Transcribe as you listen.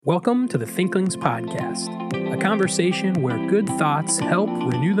Welcome to the Thinklings Podcast, a conversation where good thoughts help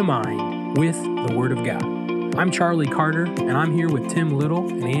renew the mind with the Word of God. I'm Charlie Carter, and I'm here with Tim Little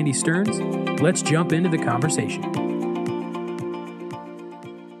and Andy Stearns. Let's jump into the conversation.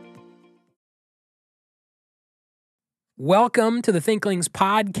 Welcome to the Thinklings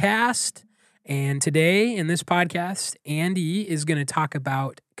Podcast, and today in this podcast, Andy is going to talk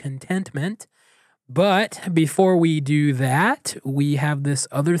about contentment. But before we do that, we have this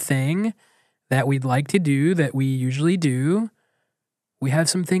other thing that we'd like to do that we usually do. We have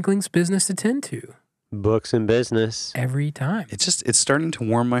some Thinklings business to tend to. Books and business. Every time. It's starting to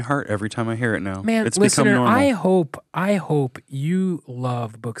warm my heart every time I hear it now. Man, it's listener, become normal. I hope you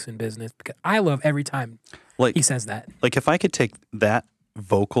love books and business because I love every time he says that. Like if I could take that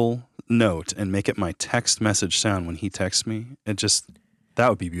vocal note and make it my text message sound when he texts me, that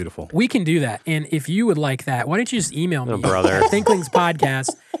would be beautiful. We can do that. And if you would like that, why don't you just email me? Brother. Thinklings Podcast.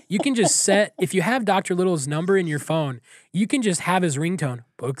 You can just set, if you have Dr. Little's number in your phone, you can just have his ringtone,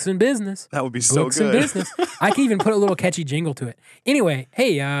 books and business. That would be so Books good. and business. I can even put a little catchy jingle to it. Anyway,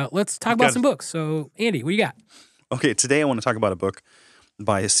 hey, let's talk about some books. So, Andy, what do you got? Okay, today I want to talk about a book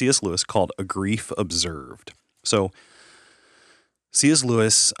by C.S. Lewis called A Grief Observed. So, C.S.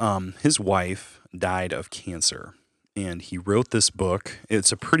 Lewis, his wife died of cancer. And he wrote this book.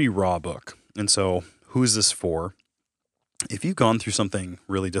 It's a pretty raw book. And so, who is this for? If you've gone through something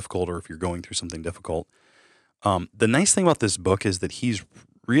really difficult or if you're going through something difficult, the nice thing about this book is that he's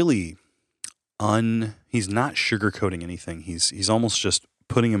really he's not sugarcoating anything. He's almost just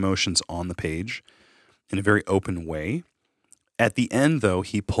putting emotions on the page in a very open way. At the end, though,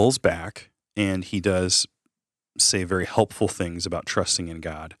 he pulls back and he does say very helpful things about trusting in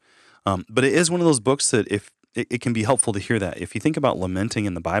God. But it is one of those books that it can be helpful to hear that. If you think about lamenting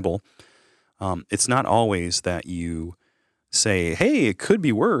in the Bible, it's not always that you say, hey, it could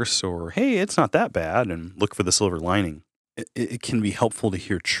be worse, or hey, it's not that bad, and look for the silver lining. It can be helpful to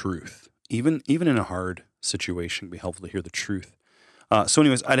hear truth. Even in a hard situation, it can be helpful to hear the truth. So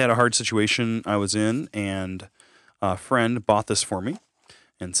anyways, I'd had a hard situation I was in, and a friend bought this for me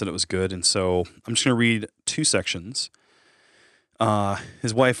and said it was good. And so I'm just going to read two sections.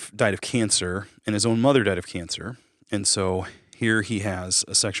 His wife died of cancer, and his own mother died of cancer. And so here he has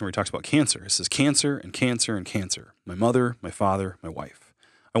a section where he talks about cancer. It says, cancer and cancer and cancer. My mother, my father, my wife.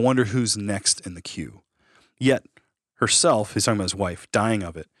 I wonder who's next in the queue. Yet herself, he's talking about his wife, dying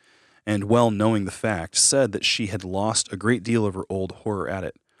of it, and well knowing the fact, said that she had lost a great deal of her old horror at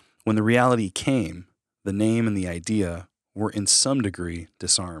it. When the reality came, the name and the idea were in some degree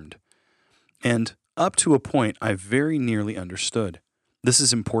disarmed. And up to a point, I very nearly understood. This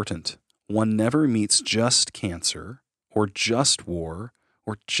is important. One never meets just cancer, or just war,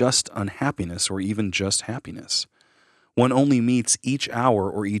 or just unhappiness, or even just happiness. One only meets each hour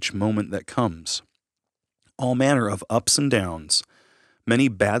or each moment that comes. All manner of ups and downs, many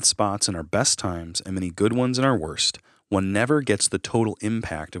bad spots in our best times, and many good ones in our worst. One never gets the total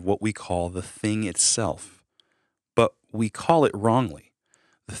impact of what we call the thing itself. But we call it wrongly.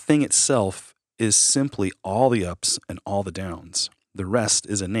 The thing itself is simply all the ups and all the downs. The rest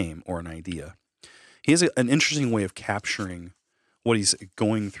is a name or an idea. He has an interesting way of capturing what he's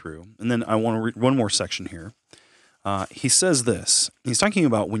going through. And then I want to read one more section here. He says this. He's talking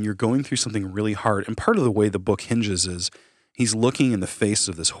about when you're going through something really hard, and part of the way the book hinges is he's looking in the face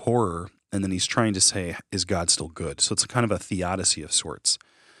of this horror, and then he's trying to say, is God still good? So it's kind of a theodicy of sorts.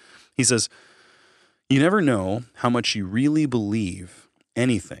 He says, you never know how much you really believe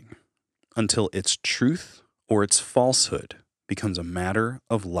anything until its truth or its falsehood becomes a matter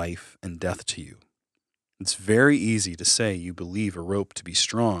of life and death to you. It's very easy to say you believe a rope to be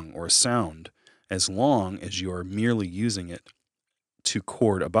strong or sound as long as you are merely using it to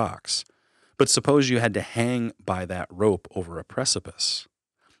cord a box. But suppose you had to hang by that rope over a precipice.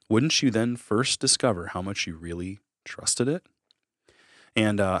 Wouldn't you then first discover how much you really trusted it?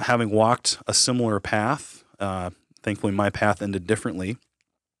 And having walked a similar path, thankfully my path ended differently,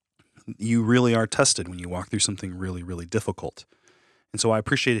 you really are tested when you walk through something really, really difficult. And so I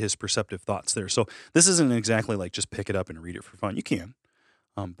appreciated his perceptive thoughts there. So this isn't exactly like just pick it up and read it for fun. You can.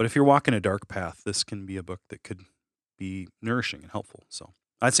 But if you're walking a dark path, this can be a book that could be nourishing and helpful. So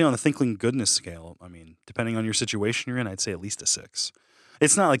I'd say on the Thinkling Goodness scale, I mean, depending on your situation you're in, I'd say at least a 6.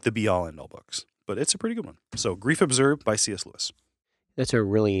 It's not like the be-all, end-all books, but it's a pretty good one. So Grief Observed by C.S. Lewis. That's a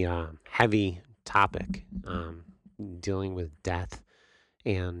really heavy topic, dealing with death.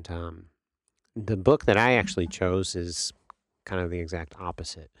 And the book that I actually chose is kind of the exact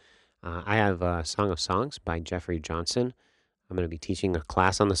opposite. I have Song of Songs by Jeffrey Johnson. I'm going to be teaching a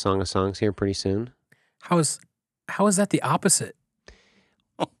class on the Song of Songs here pretty soon. How is that the opposite?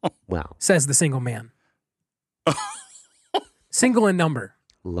 Well, says the single man. Single in number.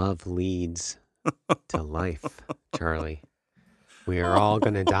 love leads to life, Charlie. We are all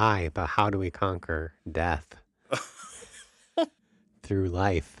going to die, but how do we conquer death? Through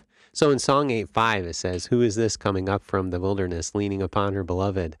life. So in Song 8:5, it says, "Who is this coming up from the wilderness, leaning upon her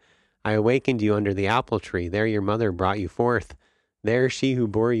beloved? I awakened you under the apple tree. There your mother brought you forth. There she who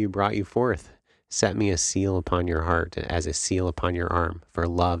bore you brought you forth. Set me a seal upon your heart, as a seal upon your arm, for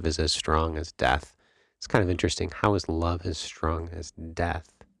love is as strong as death." It's kind of interesting. How is love as strong as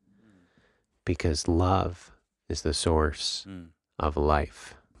death? Because love is the source of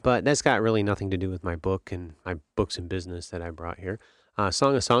life. But that's got really nothing to do with my book and my books and business that I brought here.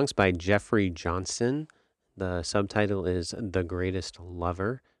 Song of Songs by Jeffrey Johnson. The subtitle is The Greatest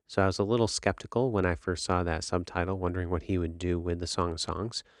Lover. So I was a little skeptical when I first saw that subtitle, wondering what he would do with the Song of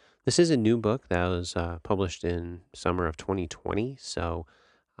Songs. This is a new book that was published in summer of 2020. So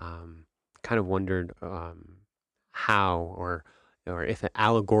kind of wondered how or if an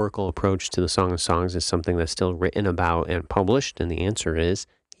allegorical approach to the Song of Songs is something that's still written about and published. And the answer is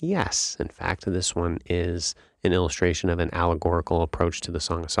yes. In fact, this one is an illustration of an allegorical approach to the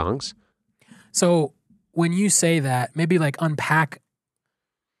Song of Songs. So when you say that, maybe like unpack,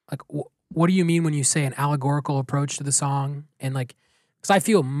 like what do you mean when you say an allegorical approach to the song? And like, because I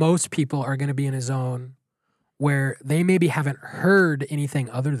feel most people are going to be in a zone where they maybe haven't heard anything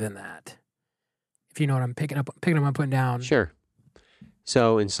other than that. If you know what I'm picking up, putting down. Sure.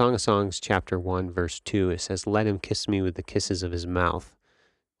 So in Song of Songs, chapter 1, verse 2, it says, "Let him kiss me with the kisses of his mouth."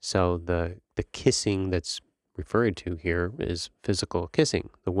 So the kissing that's referred to here is physical kissing.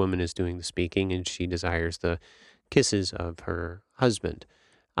 The woman is doing the speaking, and she desires the kisses of her husband.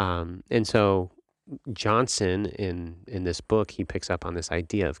 And so Johnson, in this book, he picks up on this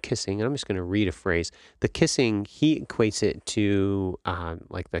idea of kissing. And I'm just going to read a phrase. The kissing, he equates it to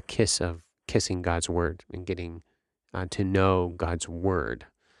like the kiss of kissing God's word and getting to know God's word.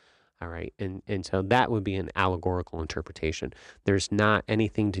 All right. And so that would be an allegorical interpretation. There's not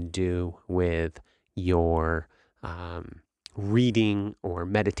anything to do with your reading or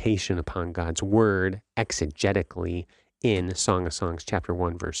meditation upon God's word exegetically in Song of Songs, chapter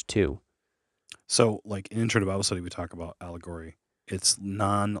 1, verse 2. So, like in Intro to Bible Study, we talk about allegory. It's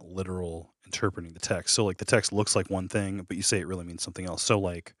non-literal interpreting the text. So, like the text looks like one thing, but you say it really means something else. So,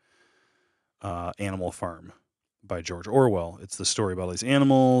 like Animal Farm by George Orwell. It's the story about all these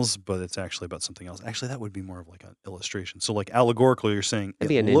animals, but it's actually about something else. Actually, that would be more of like an illustration. So, like allegorically, you're saying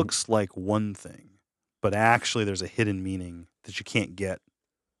it looks like one thing, but actually there's a hidden meaning that you can't get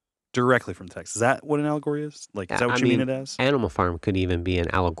directly from text. Is that what an allegory is? Like, is that what you mean it as? Animal Farm could even be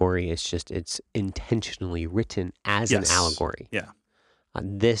an allegory. It's just, it's intentionally written as an allegory. Yeah.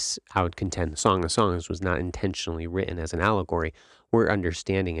 This, I would contend, the Song of Songs was not intentionally written as an allegory. We're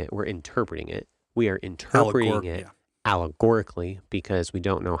understanding it. We're interpreting it. We are interpreting it allegorically because we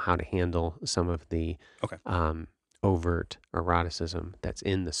don't know how to handle some of the overt eroticism that's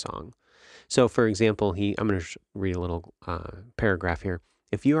in the song. So, for example, I'm going to read a little paragraph here.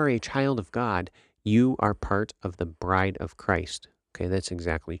 "If you are a child of God, you are part of the bride of Christ." Okay, that's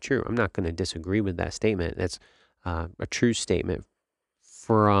exactly true. I'm not going to disagree with that statement. That's a true statement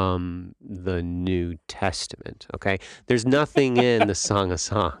from the New Testament. Okay, there's nothing in the Song of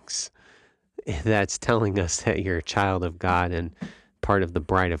Songs that's telling us that you're a child of God and part of the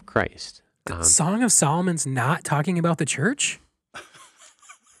bride of Christ. Song of Solomon's not talking about the church?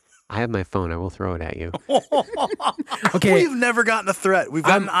 I have my phone. I will throw it at you. Okay. We've never gotten a threat. We've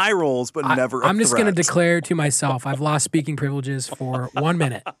gotten eye rolls, but never a threat. I'm just going to declare to myself, I've lost speaking privileges for 1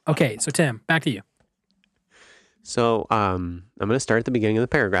 minute. Okay, so Tim, back to you. So I'm going to start at the beginning of the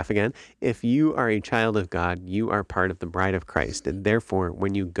paragraph again. "If you are a child of God, you are part of the bride of Christ. And therefore,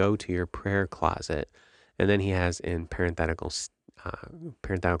 when you go to your prayer closet," and then he has in parenthetical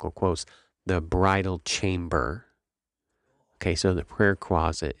quotes, "the bridal chamber." Okay, so the prayer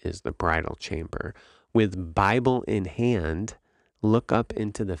closet is the bridal chamber. "With Bible in hand, look up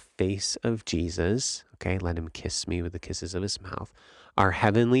into the face of Jesus." Okay, "let him kiss me with the kisses of his mouth. Our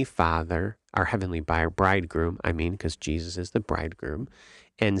heavenly Father," our heavenly bridegroom, because Jesus is the bridegroom,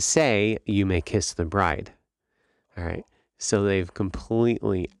 "and say, you may kiss the bride." All right, so they've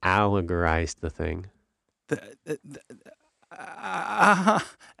completely allegorized the thing.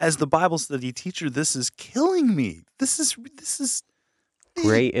 As the Bible study teacher, this is killing me. This is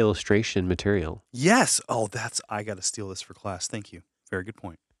great illustration material. Yes. Oh, I got to steal this for class. Thank you. Very good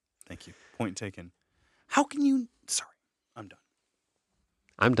point. Thank you. Point taken. How can you? Sorry, I'm done.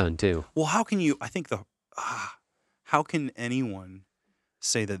 I'm done too. Well, how can you? I think how can anyone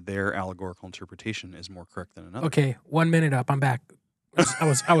say that their allegorical interpretation is more correct than another? Okay, 1 minute up. I'm back.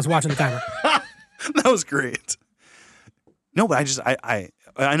 I was watching the timer. That was great. No, but I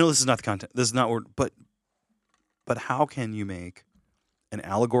know this is not the content. This is not word, but how can you make an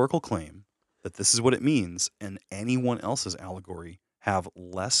allegorical claim that this is what it means, and anyone else's allegory have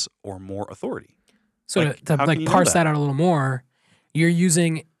less or more authority? So Like, to how can you know parse that? that out a little more, you're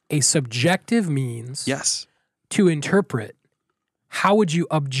using a subjective means Yes. to interpret. How would you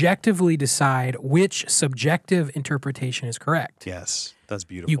objectively decide which subjective interpretation is correct? Yes. That's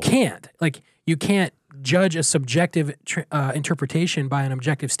beautiful. You can't. You can't judge a subjective interpretation by an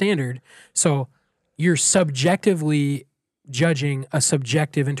objective standard. So you're subjectively judging a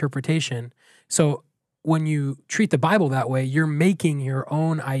subjective interpretation. So when you treat the Bible that way, you're making your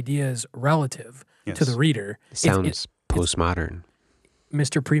own ideas relative to Yes. the reader. Sounds postmodern.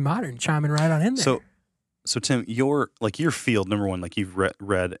 Mr. Pre-modern chiming right on in there. So Tim, your field, number one, like you've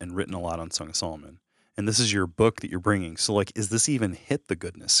read and written a lot on Song of Solomon, and this is your book that you're bringing. So like, is this even hit the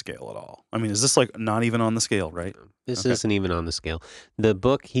goodness scale at all? I mean, is this like not even on the scale, right? This Okay. isn't even on the scale. The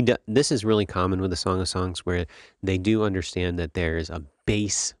book, this is really common with the Song of Songs, where they do understand that there is a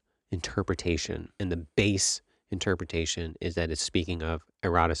base interpretation, and the base interpretation is that it's speaking of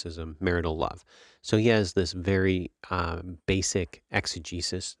eroticism, marital love. So he has this very basic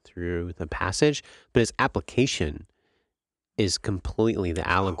exegesis through the passage, but its application is completely the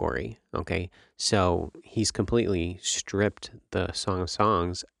allegory. Okay, so he's completely stripped the Song of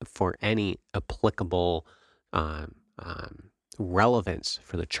Songs for any applicable relevance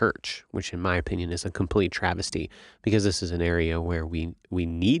for the church, which in my opinion is a complete travesty, because this is an area where we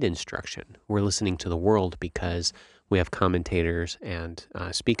need instruction. We're listening to the world because we have commentators and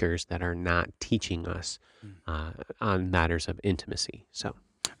speakers that are not teaching us on matters of intimacy. So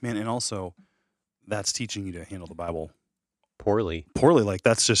Man, and also that's teaching you to handle the Bible poorly. Like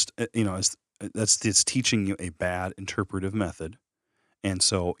that's just it's teaching you a bad interpretive method, and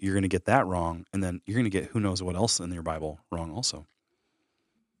so you're going to get that wrong, and then you're going to get who knows what else in your Bible wrong also.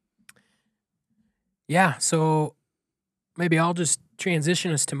 Yeah, so maybe I'll just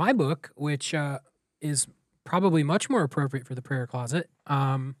transition us to my book, which is probably much more appropriate for the prayer closet.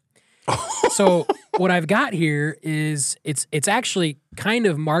 So what I've got here is it's actually kind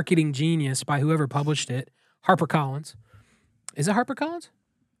of marketing genius by whoever published it, HarperCollins. Is it HarperCollins?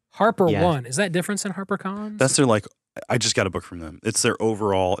 Harper Yeah. One. Is that different than HarperCollins? That's their I just got a book from them. It's their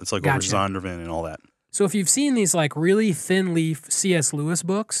overall. It's like over Gotcha. Zondervan and all that. So if you've seen these like really thin leaf C.S. Lewis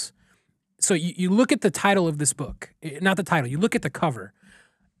books, so you look at the title of this book, not the title, you look at the cover.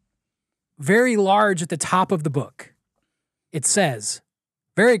 Very large at the top of the book, it says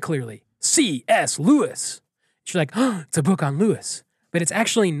very clearly, C.S. Lewis. You're like, oh, it's a book on Lewis. But it's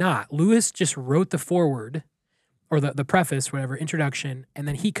actually not. Lewis just wrote the foreword or the preface, whatever, introduction, and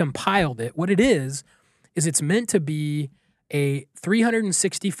then he compiled it. What it is it's meant to be a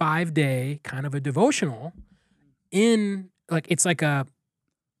 365-day kind of a devotional it's like a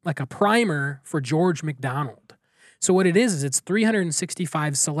primer for George MacDonald. So what it is it's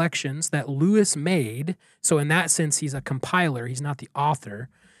 365 selections that Lewis made. So in that sense, he's a compiler. He's not the author,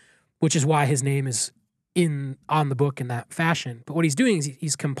 which is why his name is on the book in that fashion. But what he's doing is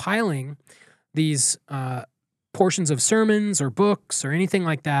he's compiling these portions of sermons or books or anything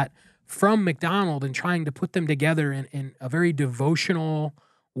like that from MacDonald and trying to put them together in a very devotional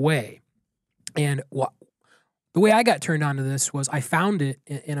way. And the way I got turned on to this was I found it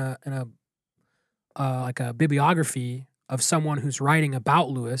in a bibliography of someone who's writing about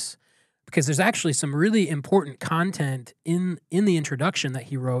Lewis, because there's actually some really important content in the introduction that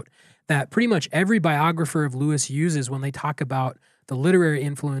he wrote that pretty much every biographer of Lewis uses when they talk about the literary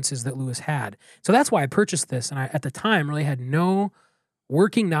influences that Lewis had. So that's why I purchased this, and I at the time really had no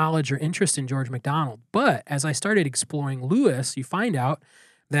working knowledge or interest in George MacDonald. But as I started exploring Lewis, you find out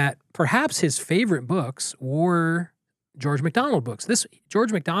that perhaps his favorite books were George MacDonald books.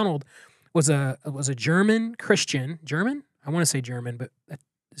 George MacDonald was a German Christian. German? I want to say German, but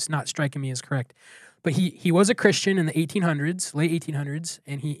it's not striking me as correct. But he was a Christian in the 1800s, late 1800s,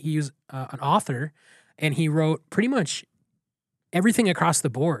 and he was an author, and he wrote pretty much everything across the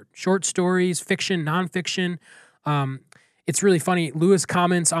board: short stories, fiction, nonfiction. It's really funny. Lewis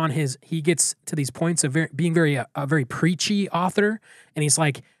comments on he gets to these points of being a very preachy author, and he's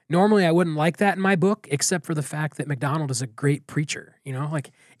like, normally I wouldn't like that in my book, except for the fact that MacDonald is a great preacher,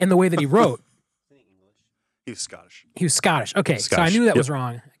 like in the way that he wrote. He was Scottish. He was Scottish. Okay, so I Scottish, knew that yep. was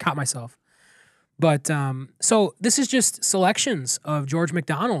wrong. I caught myself. But so this is just selections of George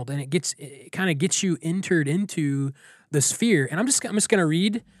MacDonald, and it kind of gets you entered into the sphere. And I'm just going to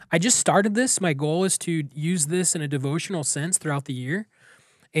read. I just started this. My goal is to use this in a devotional sense throughout the year.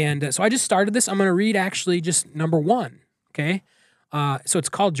 And so I just started this. I'm going to read actually just number 1, okay? So it's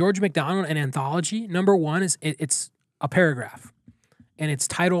called George MacDonald, an anthology. Number one is it's a paragraph, and it's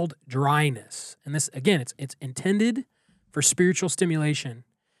titled Dryness. And this, again, it's intended for spiritual stimulation.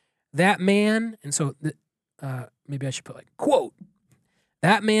 That man, and so maybe I should put quote,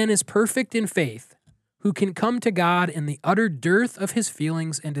 that man is perfect in faith, who can come to God in the utter dearth of his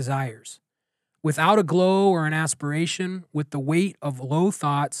feelings and desires, without a glow or an aspiration, with the weight of low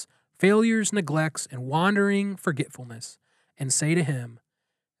thoughts, failures, neglects, and wandering forgetfulness, and say to him,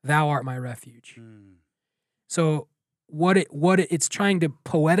 "Thou art my refuge." So it's trying to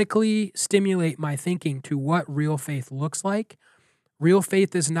poetically stimulate my thinking to what real faith looks like. Real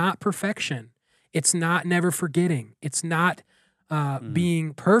faith is not perfection. It's not never forgetting. It's not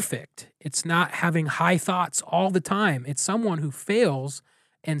being perfect. It's not having high thoughts all the time. It's someone who fails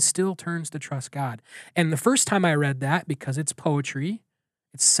and still turns to trust God. And the first time I read that, because it's poetry,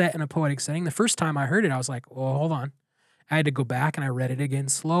 it's set in a poetic setting, the first time I heard it, I was like, well, hold on. I had to go back and I read it again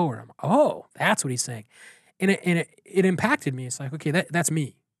slower. I'm like, oh, that's what he's saying. And it impacted me. It's like, okay, that's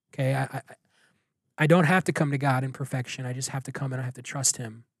me. Okay, I don't have to come to God in perfection. I just have to come and I have to trust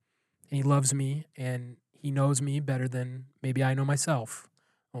him. And he loves me and he knows me better than maybe I know myself.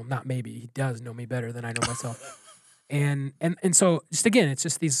 Well, not maybe. He does know me better than I know myself. And so just again, it's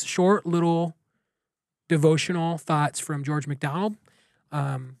just these short little devotional thoughts from George MacDonald.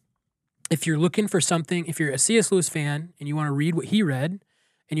 If you're looking for something, if you're a C.S. Lewis fan and you want to read what he read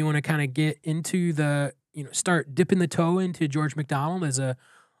and you want to kind of get into start dipping the toe into George MacDonald as a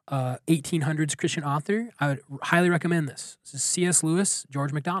 1800s Christian author, I would highly recommend this. This is C.S. Lewis,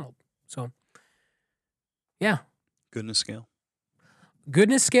 George MacDonald. So, yeah. Goodness scale.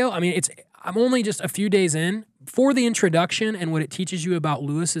 Goodness scale. I mean, I'm only just a few days in. For the introduction and what it teaches you about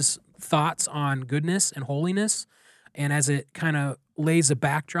Lewis's thoughts on goodness and holiness, and as it kind of lays a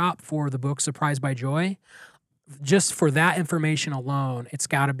backdrop for the book Surprised by Joy, just for that information alone, it's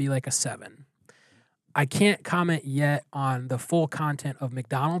got to be like a 7. I can't comment yet on the full content of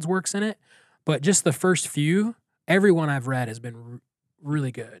MacDonald's works in it, but just the first few, every one I've read has been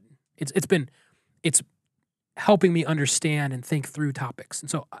really good. It's helping me understand and think through topics. And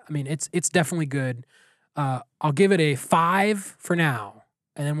so, I mean, it's definitely good. I'll give it a 5 for now,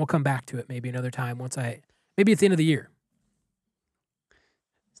 and then we'll come back to it maybe another time maybe at the end of the year.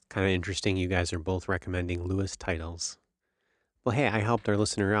 It's kind of interesting. You guys are both recommending Lewis titles. Well, hey, I helped our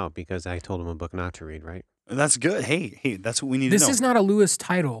listener out because I told him a book not to read, right? That's good. Hey, that's what we need to know. This is not a Lewis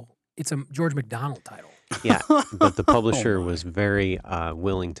title. It's a George MacDonald title. Yeah, but the publisher was very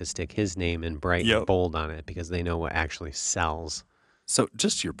willing to stick his name in bright and bold on it because they know what actually sells. So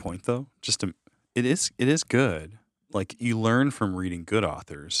just to your point, though, it is good. Like, you learn from reading good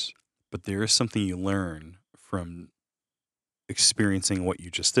authors, but there is something you learn from experiencing what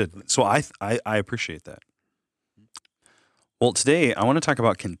you just did. So I appreciate that. Well, today I want to talk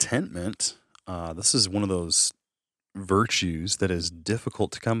about contentment. This is one of those virtues that is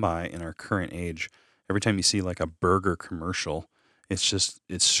difficult to come by in our current age. Every time you see like a burger commercial, it's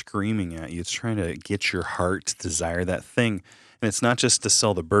screaming at you. It's trying to get your heart to desire that thing. And it's not just to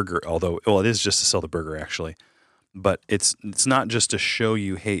sell the burger, although, it is just to sell the burger actually. But it's not just to show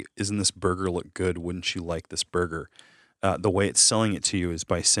you, hey, isn't this burger look good? Wouldn't you like this burger? The way it's selling it to you is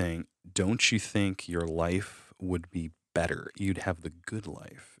by saying, don't you think your life would be better? You'd have the good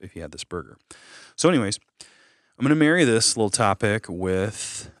life if you had this burger. So anyways, I'm going to marry this little topic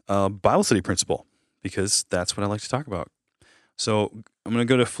with a Bible study principle because that's what I like to talk about. So I'm going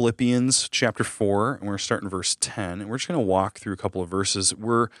to go to Philippians chapter 4, and we're starting verse 10, and we're just going to walk through a couple of verses.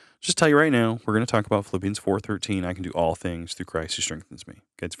 Just tell you right now, we're going to talk about Philippians 4:13. I can do all things through Christ who strengthens me.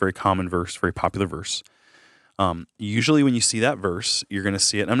 Okay, it's a very common verse, very popular verse. Usually when you see that verse, you're going to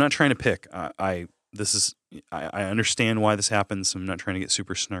see it. And I'm not trying to pick. I understand why this happens. I'm not trying to get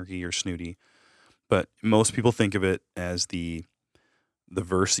super snarky or snooty, but most people think of it as the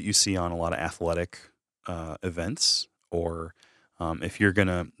verse that you see on a lot of athletic events, or if you're going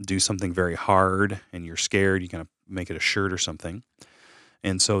to do something very hard and you're scared, you kind of make it a shirt or something.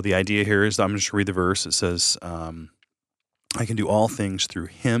 And so the idea here is, I'm just going to read the verse. It says, I can do all things through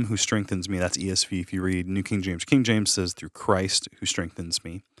him who strengthens me. That's ESV. If you read New King James says through Christ who strengthens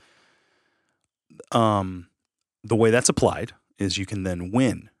me. The way that's applied is you can then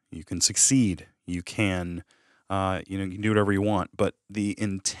win. You can succeed. You can, you can do whatever you want. But the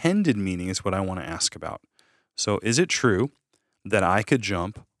intended meaning is what I want to ask about. So is it true that I could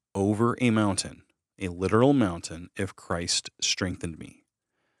jump over a mountain, a literal mountain, if Christ strengthened me?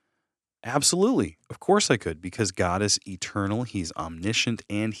 Absolutely. Of course I could, because God is eternal. He's omniscient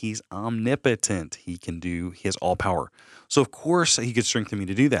and he's omnipotent. He has all power. So of course he could strengthen me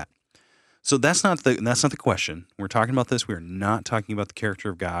to do that. So that's not the question. We're talking about this. We're not talking about the character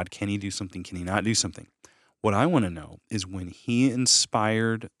of God. Can he do something? Can he not do something? What I want to know is when he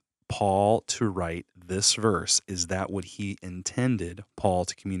inspired Paul to write this verse, is that what he intended Paul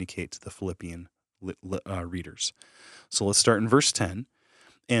to communicate to the Philippian readers? So let's start in verse 10.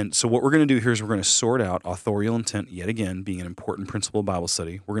 And so what we're going to do here is we're going to sort out authorial intent, yet again, being an important principle of Bible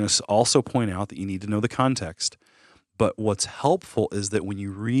study. We're going to also point out that you need to know the context. But what's helpful is that when you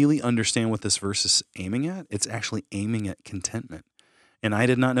really understand what this verse is aiming at, it's actually aiming at contentment. And I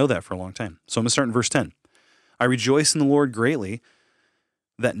did not know that for a long time. So I'm going to start in verse 10. I rejoice in the Lord greatly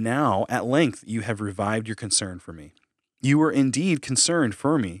that now, at length, you have revived your concern for me. You were indeed concerned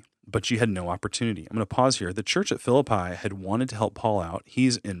for me, but you had no opportunity. I'm going to pause here. The church at Philippi had wanted to help Paul out.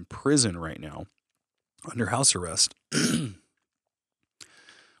 He's in prison right now, under house arrest.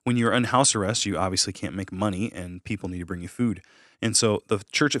 When you're on house arrest, you obviously can't make money, and people need to bring you food. And so the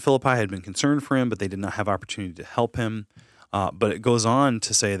church at Philippi had been concerned for him, but they did not have opportunity to help him. But it goes on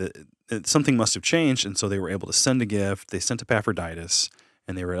to say that something must have changed, and so they were able to send a gift. They sent Epaphroditus,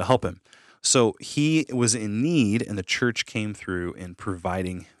 and they were able to help him. So he was in need, and the church came through in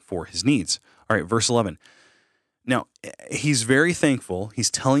providing for his needs. All right, verse 11. Now, he's very thankful.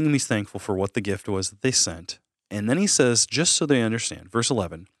 He's telling them he's thankful for what the gift was that they sent. And then he says, just so they understand, verse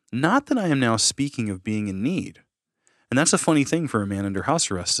 11, not that I am now speaking of being in need. And that's a funny thing for a man under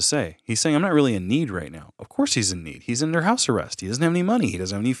house arrest to say. He's saying, I'm not really in need right now. Of course he's in need. He's under house arrest. He doesn't have any money. He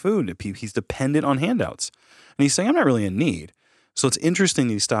doesn't have any food. He's dependent on handouts. And he's saying, I'm not really in need. So it's interesting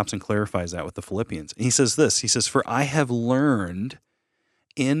that he stops and clarifies that with the Philippians. And he says this, he says, for I have learned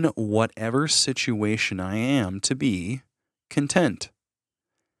in whatever situation I am to be content.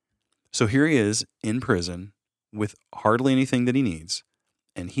 So here he is in prison with hardly anything that he needs,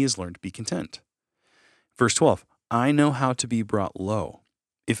 and he has learned to be content. Verse 12, I know how to be brought low.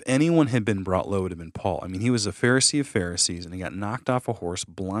 If anyone had been brought low, it would have been Paul. I mean, he was a Pharisee of Pharisees, and he got knocked off a horse,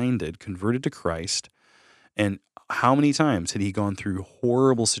 blinded, converted to Christ. And how many times had he gone through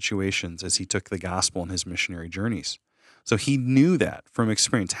horrible situations as he took the gospel on his missionary journeys? So he knew that from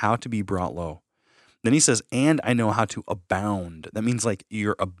experience, how to be brought low. Then he says, and I know how to abound. That means like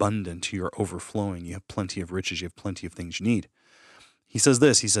you're abundant, you're overflowing, you have plenty of riches, you have plenty of things you need. He says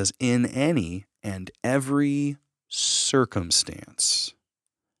this, he says, in any and every circumstance.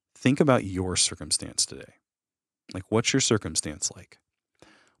 Think about your circumstance today. Like, what's your circumstance like?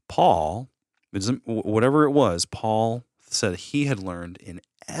 Paul, whatever it was, Paul said he had learned in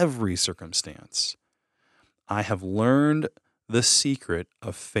every circumstance. I have learned the secret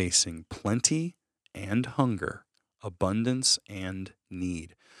of facing plenty and hunger, abundance and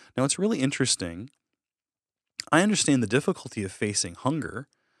need. Now, it's really interesting. I understand the difficulty of facing hunger.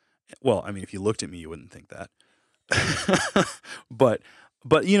 Well, I mean, if you looked at me, you wouldn't think that. but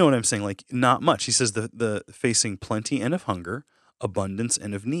you know what I'm saying? Like, not much. He says the facing plenty and of hunger, abundance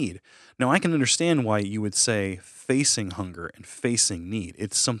and of need. Now, I can understand why you would say facing hunger and facing need.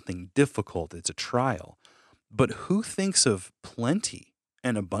 It's something difficult. It's a trial. But who thinks of plenty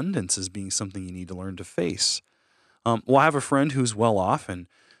and abundance as being something you need to learn to face? Well, I have a friend who's well off, and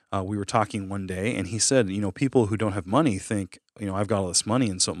we were talking one day, and he said, people who don't have money think, I've got all this money,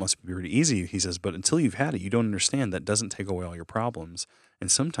 and so it must be really easy. He says, but until you've had it, you don't understand that doesn't take away all your problems.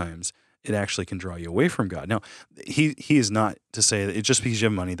 And sometimes it actually can draw you away from God. Now, he is not to say that just because you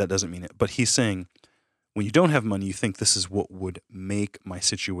have money, that doesn't mean it. But he's saying, when you don't have money, you think this is what would make my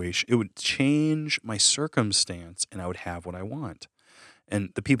situation. It would change my circumstance, and I would have what I want.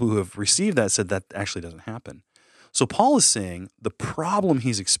 And the people who have received that said that actually doesn't happen. So Paul is saying the problem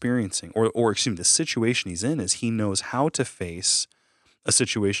he's experiencing, or excuse me, the situation he's in, is he knows how to face a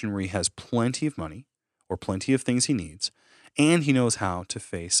situation where he has plenty of money or plenty of things he needs, and he knows how to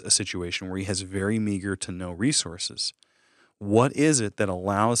face a situation where he has very meager to no resources. What is it that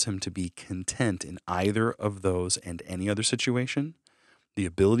allows him to be content in either of those and any other situation? The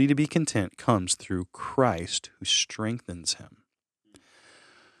ability to be content comes through Christ who strengthens him.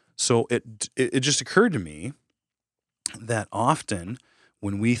 So it just occurred to me that often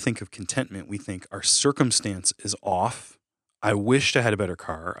when we think of contentment, we think our circumstance is off. I wished I had a better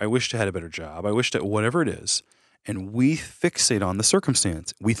car. I wished I had a better job. I wished whatever it is. And we fixate on the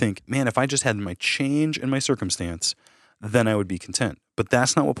circumstance. We think, man, if I just had my change in my circumstance, then I would be content. But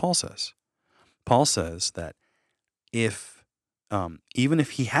that's not what Paul says. Paul says that even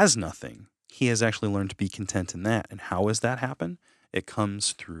if he has nothing, he has actually learned to be content in that. And how does that happen? It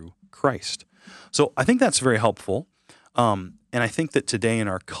comes through Christ. So I think that's very helpful. And I think that today in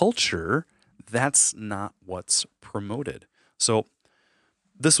our culture, that's not what's promoted. So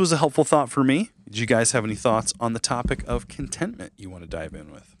this was a helpful thought for me. Did you guys have any thoughts on the topic of contentment you want to dive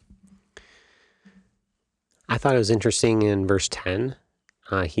in with? I thought it was interesting in verse 10.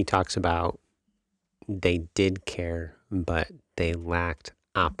 He talks about they did care, but they lacked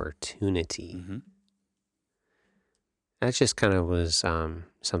opportunity. Mm-hmm. That just kind of was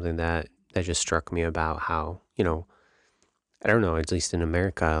something that just struck me about how, I don't know, at least in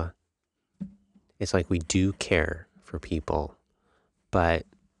America, it's like we do care for people, but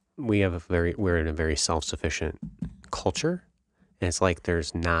we're in a very self-sufficient culture, and it's like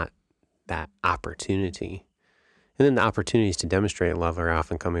there's not that opportunity. And then the opportunities to demonstrate love are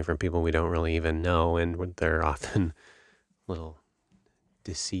often coming from people we don't really even know, and they're often a little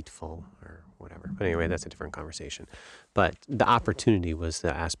deceitful or whatever. But anyway, that's a different conversation. But the opportunity was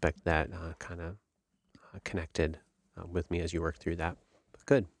the aspect that kind of connected with me as you worked through that. But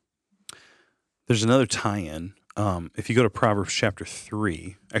good. There's another tie-in. If you go to Proverbs chapter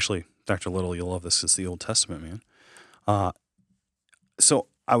 3, actually, Dr. Little, you'll love this. It's the Old Testament, man. So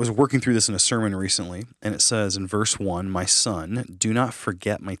I was working through this in a sermon recently, and it says in verse 1, "My son, do not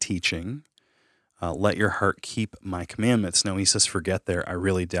forget my teaching. Let your heart keep my commandments." Now, when he says forget there, I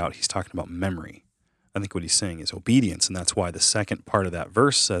really doubt he's talking about memory. I think what he's saying is obedience, and that's why the second part of that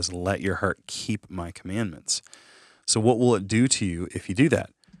verse says, "Let your heart keep my commandments." So what will it do to you if you do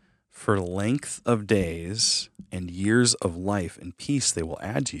that? For length of days and years of life and peace they will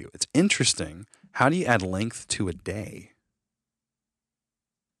add to you. It's interesting. How do you add length to a day?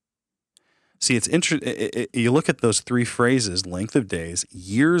 See, it's interesting. You look at those three phrases: length of days,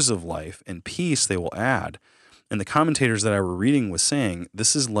 years of life, and peace they will add. And the commentators that I were reading was saying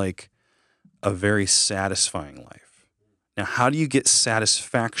this is like a very satisfying life. Now, how do you get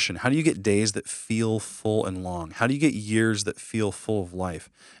satisfaction? How do you get days that feel full and long? How do you get years that feel full of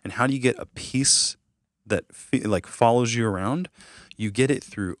life? And how do you get a peace that follows you around? You get it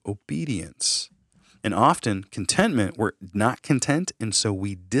through obedience. And often contentment, we're not content, and so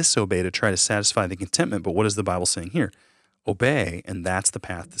we disobey to try to satisfy the contentment. But what is the Bible saying here? Obey, and that's the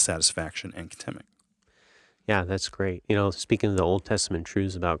path to satisfaction and contentment. Yeah, that's great. Speaking of the Old Testament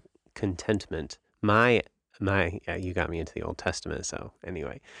truths about contentment, you got me into the Old Testament. So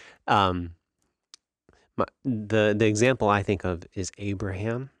anyway, the example I think of is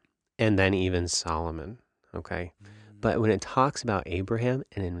Abraham, and then even Solomon. Okay, but when it talks about Abraham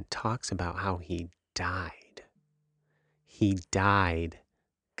and it talks about how he died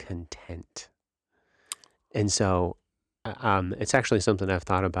content, and so it's actually something I've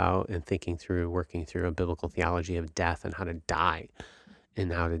thought about and thinking through, working through a biblical theology of death and how to die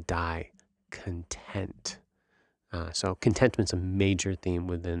content. So contentment's a major theme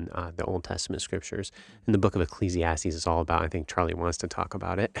within the Old Testament scriptures. And the book of Ecclesiastes is all about. I think Charlie wants to talk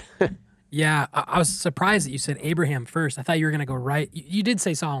about it. Yeah, I was surprised that you said Abraham first. I thought you were going to go right. You did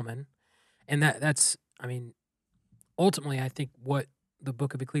say Solomon, and that's, ultimately, I think what the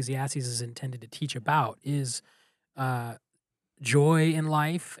book of Ecclesiastes is intended to teach about is joy in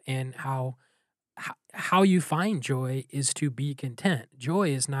life, and how you find joy is to be content.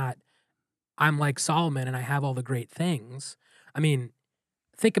 Joy is not, I'm like Solomon and I have all the great things.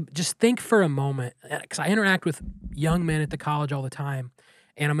 Think for a moment, because I interact with young men at the college all the time,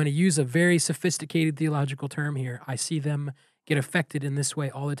 and I'm going to use a very sophisticated theological term here. I see them get affected in this way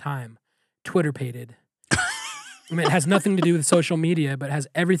all the time. Twitter-pated. It has nothing to do with social media, but it has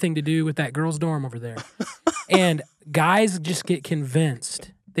everything to do with that girl's dorm over there. And guys just get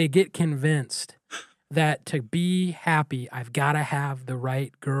convinced. They get convinced that to be happy, I've got to have the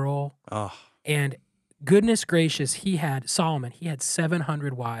right girl. Oh. And goodness gracious, Solomon, he had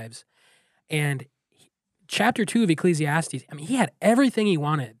 700 wives. And chapter 2 of Ecclesiastes, he had everything he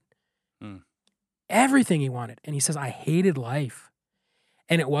wanted. Everything he wanted. And he says, I hated life.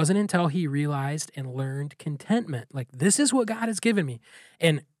 And it wasn't until he realized and learned contentment. Like, this is what God has given me.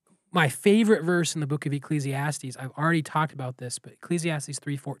 And my favorite verse in the book of Ecclesiastes, I've already talked about this, but Ecclesiastes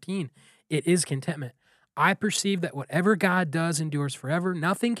 3:14, it is contentment. I perceive that whatever God does endures forever.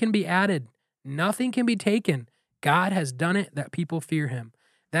 Nothing can be added. Nothing can be taken. God has done it that people fear him.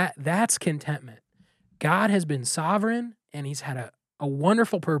 That's contentment. God has been sovereign, and he's had a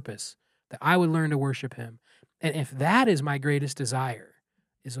wonderful purpose that I would learn to worship him. And if that is my greatest desire,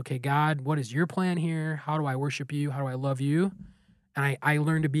 is, okay, God, what is your plan here? How do I worship you? How do I love you? And I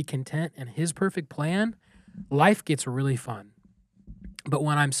learn to be content in his perfect plan, life gets really fun. But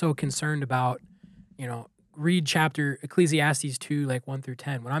when I'm so concerned about, read chapter Ecclesiastes 2, 1 through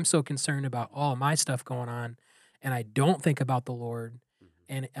 10, when I'm so concerned about all my stuff going on and I don't think about the Lord,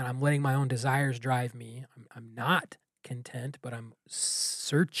 and I'm letting my own desires drive me, I'm not content, but I'm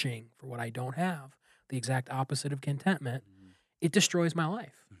searching for what I don't have, the exact opposite of contentment, it destroys my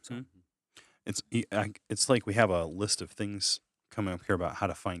life. So. It's like we have a list of things coming up here about how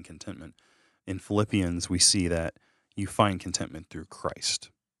to find contentment. In Philippians, we see that you find contentment through Christ.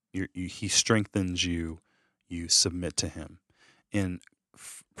 He strengthens you. You submit to him. In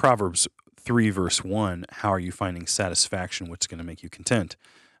Proverbs 3, verse 1, how are you finding satisfaction? What's going to make you content?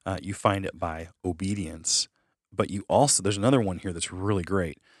 You find it by obedience. But you also, there's another one here that's really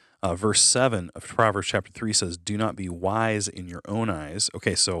great. Verse 7 of Proverbs chapter 3 says, do not be wise in your own eyes.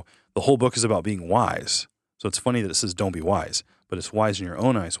 Okay, so the whole book is about being wise. So it's funny that it says don't be wise, but it's wise in your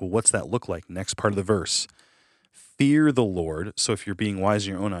own eyes. Well, what's that look like? Next part of the verse. Fear the Lord. So if you're being wise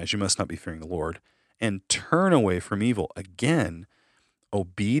in your own eyes, you must not be fearing the Lord. And turn away from evil. Again,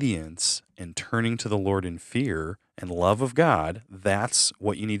 obedience and turning to the Lord in fear and love of God, that's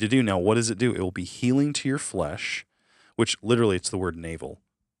what you need to do. Now, what does it do? It will be healing to your flesh, which literally it's the word navel.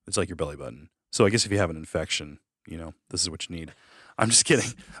 It's like your belly button. So I guess if you have an infection, this is what you need. I'm just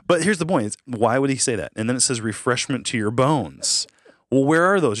kidding. But here's the point. Why would he say that? And then it says refreshment to your bones. Well, where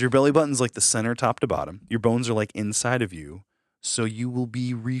are those? Your belly button's like the center, top to bottom. Your bones are like inside of you. So you will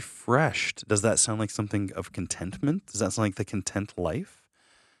be refreshed. Does that sound like something of contentment? Does that sound like the content life?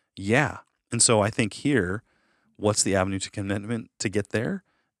 Yeah. And so I think here, what's the avenue to contentment to get there?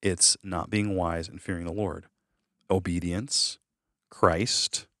 It's not being wise and fearing the Lord. Obedience,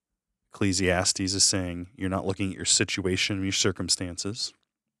 Christ. Ecclesiastes is saying you're not looking at your situation, your circumstances.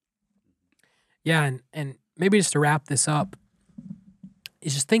 Yeah, and maybe just to wrap this up,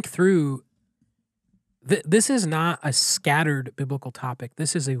 is just think through, this is not a scattered biblical topic.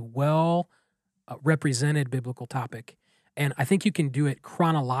 This is a well-represented biblical topic. And I think you can do it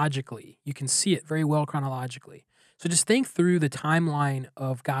chronologically. You can see it very well chronologically. So just think through the timeline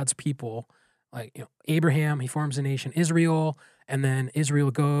of God's people. Like, Abraham, he forms the nation Israel, and then Israel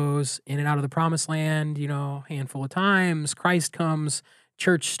goes in and out of the promised land, handful of times. Christ comes,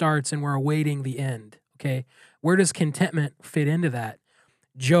 church starts, and we're awaiting the end. Okay. Where does contentment fit into that?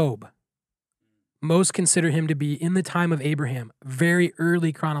 Job. Most consider him to be in the time of Abraham, very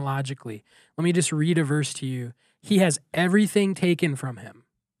early chronologically. Let me just read a verse to you. He has everything taken from him.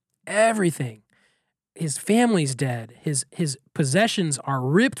 Everything. His family's dead. His possessions are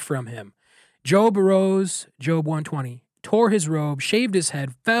ripped from him. Job arose, Job 120, tore his robe, shaved his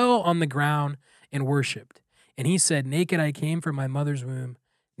head, fell on the ground, and worshipped. And he said, naked I came from my mother's womb,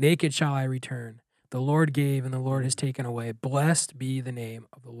 naked shall I return. The Lord gave, and the Lord has taken away. Blessed be the name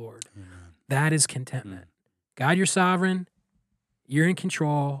of the Lord. Amen. That is contentment. God, you're sovereign. You're in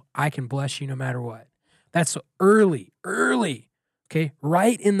control. I can bless you no matter what. That's early, okay?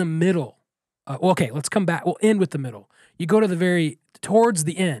 Right in the middle. Okay, let's come back. We'll end with the middle. You go to towards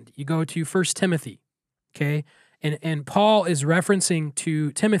the end, you go to 1 Timothy, okay? And Paul is referencing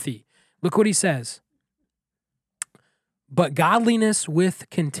to Timothy. Look what he says. But godliness with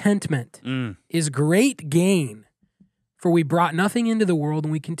contentment is great gain, for we brought nothing into the world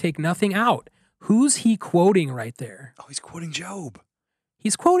and we can take nothing out. Who's he quoting right there? Oh, he's quoting Job.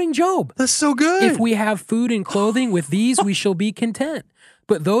 He's quoting Job. That's so good. If we have food and clothing, with these we shall be content.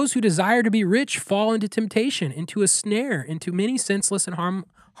 But those who desire to be rich fall into temptation, into a snare, into many senseless and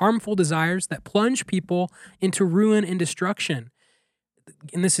harmful desires that plunge people into ruin and destruction.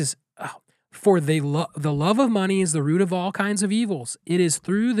 And this is, for the love of money is the root of all kinds of evils. It is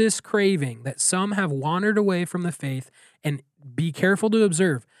through this craving that some have wandered away from the faith, and be careful to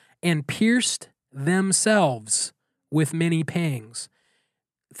observe, and pierced themselves with many pangs.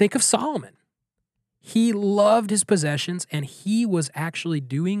 Think of Solomon. He loved his possessions, and he was actually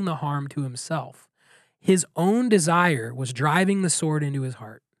doing the harm to himself. His own desire was driving the sword into his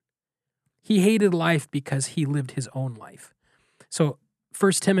heart. He hated life because he lived his own life. So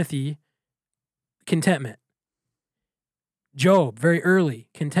 1 Timothy, contentment. Job, very early,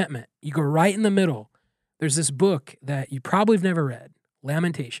 contentment. You go right in the middle. There's this book that you probably have never read,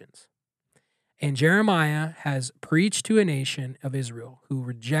 Lamentations. And Jeremiah has preached to a nation of Israel who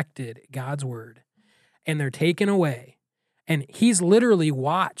rejected God's word, and they're taken away. And he's literally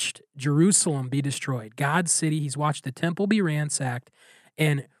watched Jerusalem be destroyed, God's city. He's watched the temple be ransacked.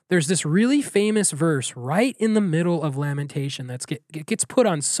 And there's this really famous verse right in the middle of Lamentation that gets put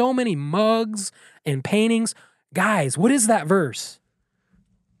on so many mugs and paintings. Guys, what is that verse?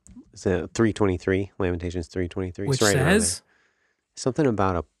 It's 3:23, Lamentations 3:23. Which right says? Something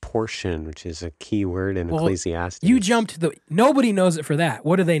about a portion, which is a key word in Ecclesiastes. You jumped nobody knows it for that.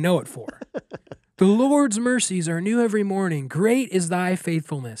 What do they know it for? The Lord's mercies are new every morning. Great is thy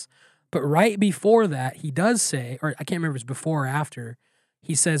faithfulness. But right before that, he does say, or I can't remember if it's before or after,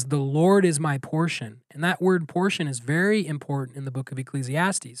 he says, the Lord is my portion. And that word portion is very important in the book of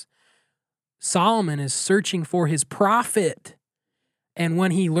Ecclesiastes. Solomon is searching for his profit. And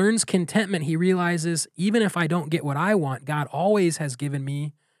when he learns contentment, he realizes, even if I don't get what I want, God always has given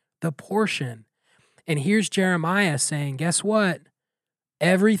me the portion. And here's Jeremiah saying, guess what?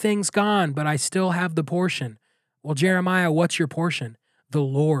 Everything's gone, but I still have the portion. Well, Jeremiah, what's your portion? The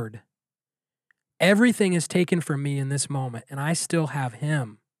Lord. Everything is taken from me in this moment, and I still have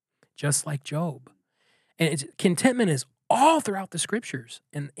him, just like Job. And contentment is all throughout the scriptures,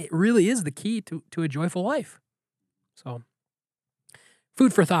 and it really is the key to a joyful life. So,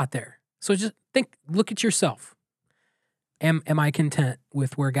 food for thought there. So just look at yourself. Am I content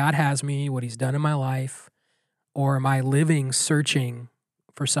with where God has me, what he's done in my life, or am I living searching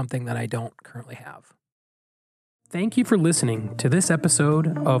for something that I don't currently have? Thank you for listening to this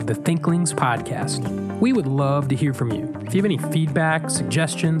episode of the Thinklings Podcast. We would love to hear from you. If you have any feedback,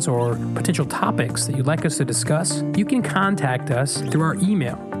 suggestions, or potential topics that you'd like us to discuss, you can contact us through our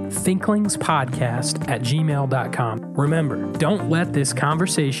email, thinklingspodcast@gmail.com. Remember, don't let this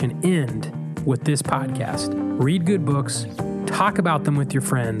conversation end with this podcast. Read good books, talk about them with your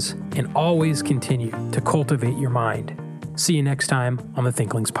friends, and always continue to cultivate your mind. See you next time on the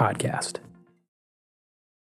Thinklings Podcast.